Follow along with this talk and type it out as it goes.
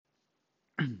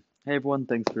Hey everyone,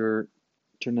 thanks for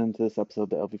tuning into this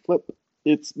episode of the LV Flip.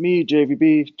 It's me,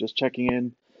 JVB, just checking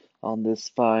in on this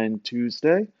fine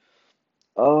Tuesday.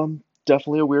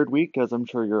 Definitely a weird week, as I'm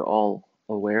sure you're all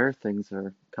aware. Things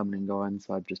are coming and going,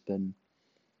 so I've just been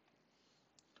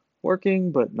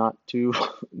working, but not too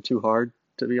too hard,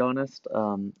 to be honest,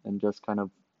 and just kind of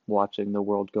watching the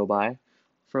world go by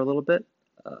for a little bit.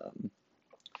 Um,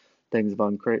 things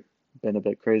have been a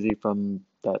bit crazy from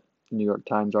that New York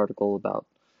Times article about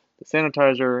the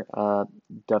sanitizer.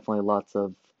 Definitely lots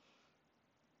of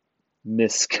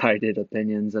misguided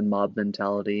opinions and mob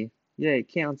mentality. Yay,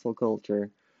 cancel culture.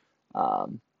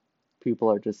 Um,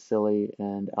 People are just silly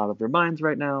and out of their minds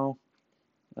right now.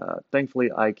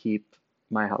 Thankfully, I keep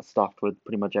my house stocked with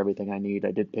pretty much everything I need.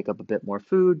 I did pick up a bit more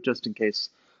food just in case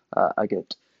I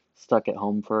get stuck at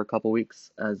home for a couple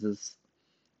weeks, as is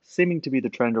seeming to be the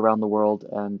trend around the world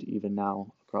and even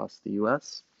now across the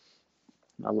US.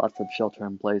 Lots of shelter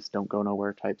in place, don't go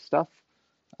nowhere type stuff.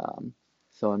 Um,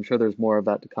 so I'm sure there's more of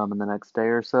that to come in the next day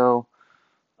or so.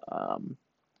 Um,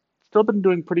 Still been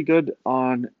doing pretty good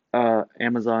on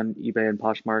Amazon, eBay, and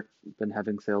Poshmark. Been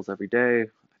having sales every day.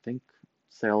 I think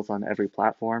sales on every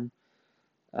platform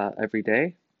every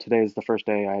day. Today is the first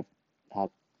day I've had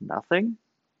nothing,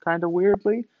 kind of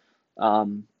weirdly. I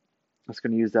was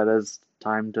going to use that as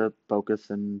time to focus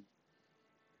and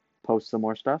post some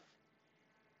more stuff,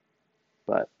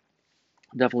 but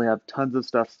definitely have tons of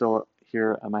stuff still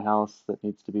here at my house that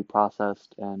needs to be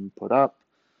processed and put up.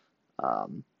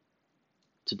 Um,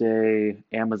 Today,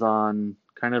 Amazon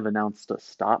kind of announced a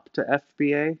stop to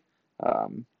FBA.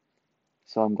 Um,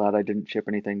 so I'm glad I didn't ship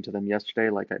anything to them yesterday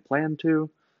like I planned to.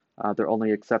 They're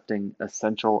only accepting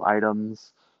essential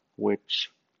items, which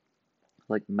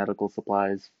like medical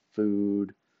supplies,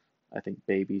 food, I think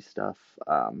baby stuff.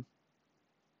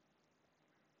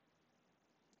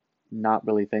 Not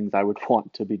really things I would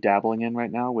want to be dabbling in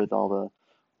right now with all the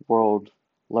world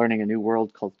learning a new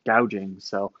world called gouging.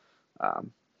 So,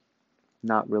 um,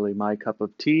 not really my cup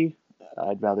of tea.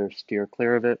 I'd rather steer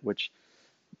clear of it, which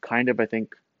kind of, I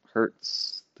think,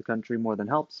 hurts the country more than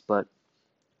helps, but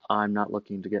I'm not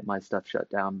looking to get my stuff shut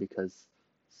down because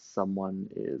someone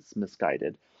is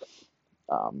misguided.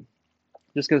 Um,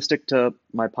 just going to stick to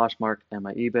my Poshmark and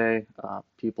my eBay.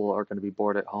 People are going to be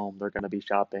bored at home. They're going to be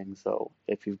shopping. So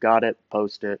if you've got it,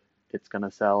 post it. It's going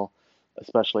to sell,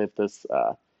 especially if this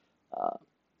uh,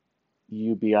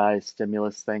 UBI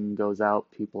stimulus thing goes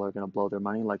out. People are going to blow their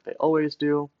money like they always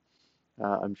do.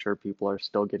 I'm sure people are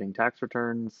still getting tax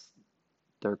returns.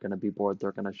 They're going to be bored.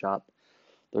 They're going to shop.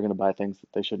 They're going to buy things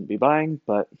that they shouldn't be buying,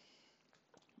 but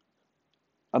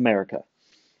America.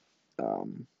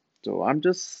 Um, so I'm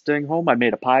just staying home. I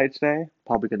made a pie today.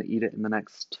 Probably going to eat it in the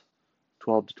next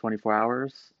 12 to 24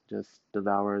 hours. Just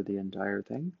devour the entire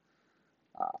thing.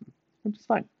 Um, which is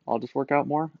fine. I'll just work out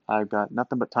more. I've got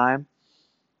nothing but time.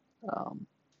 Um,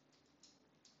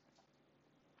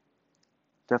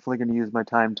 Definitely going to use my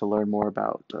time to learn more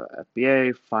about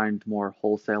FBA, find more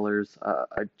wholesalers.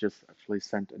 I just actually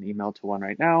sent an email to one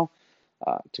right now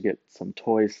to get some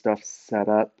toy stuff set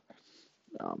up.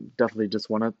 Definitely just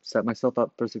want to set myself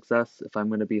up for success. If I'm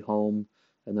going to be home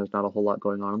and there's not a whole lot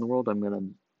going on in the world, I'm going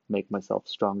to make myself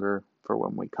stronger for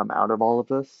when we come out of all of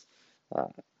this. Uh,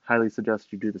 Highly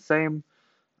suggest you do the same.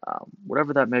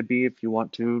 Whatever that may be, if you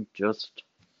want to, just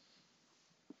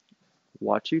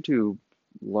watch YouTube,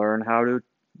 learn how to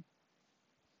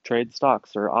trade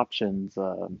stocks or options,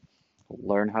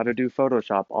 learn how to do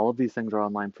Photoshop. All of these things are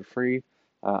online for free.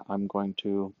 I'm going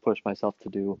to push myself to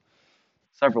do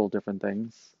several different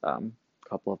things. A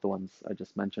couple of the ones I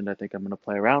just mentioned, I think I'm going to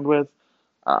play around with.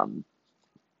 Um,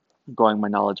 Growing my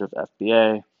knowledge of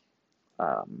FBA.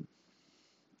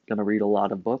 Going to read a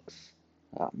lot of books.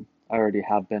 I already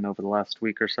have been over the last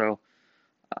week or so.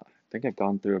 I think I've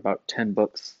gone through about 10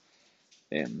 books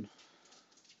in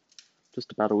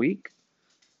just about a week,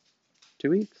 2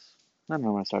 weeks. I don't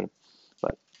know when I started,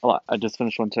 but a lot. I just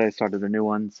finished one today, started a new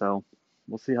one, so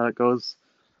we'll see how it goes.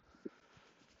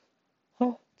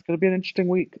 Well, it's going to be an interesting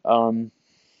week. I'm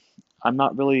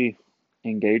not really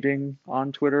engaging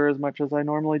on Twitter as much as I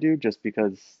normally do, just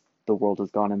because the world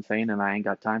has gone insane and I ain't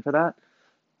got time for that.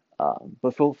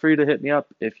 But feel free to hit me up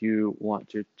if you want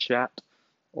to chat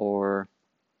or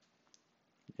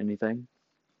anything.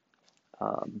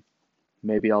 Um,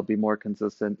 Maybe I'll be more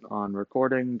consistent on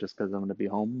recording just because I'm going to be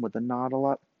home with not a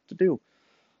lot to do.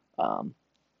 Um,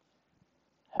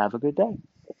 have a good day.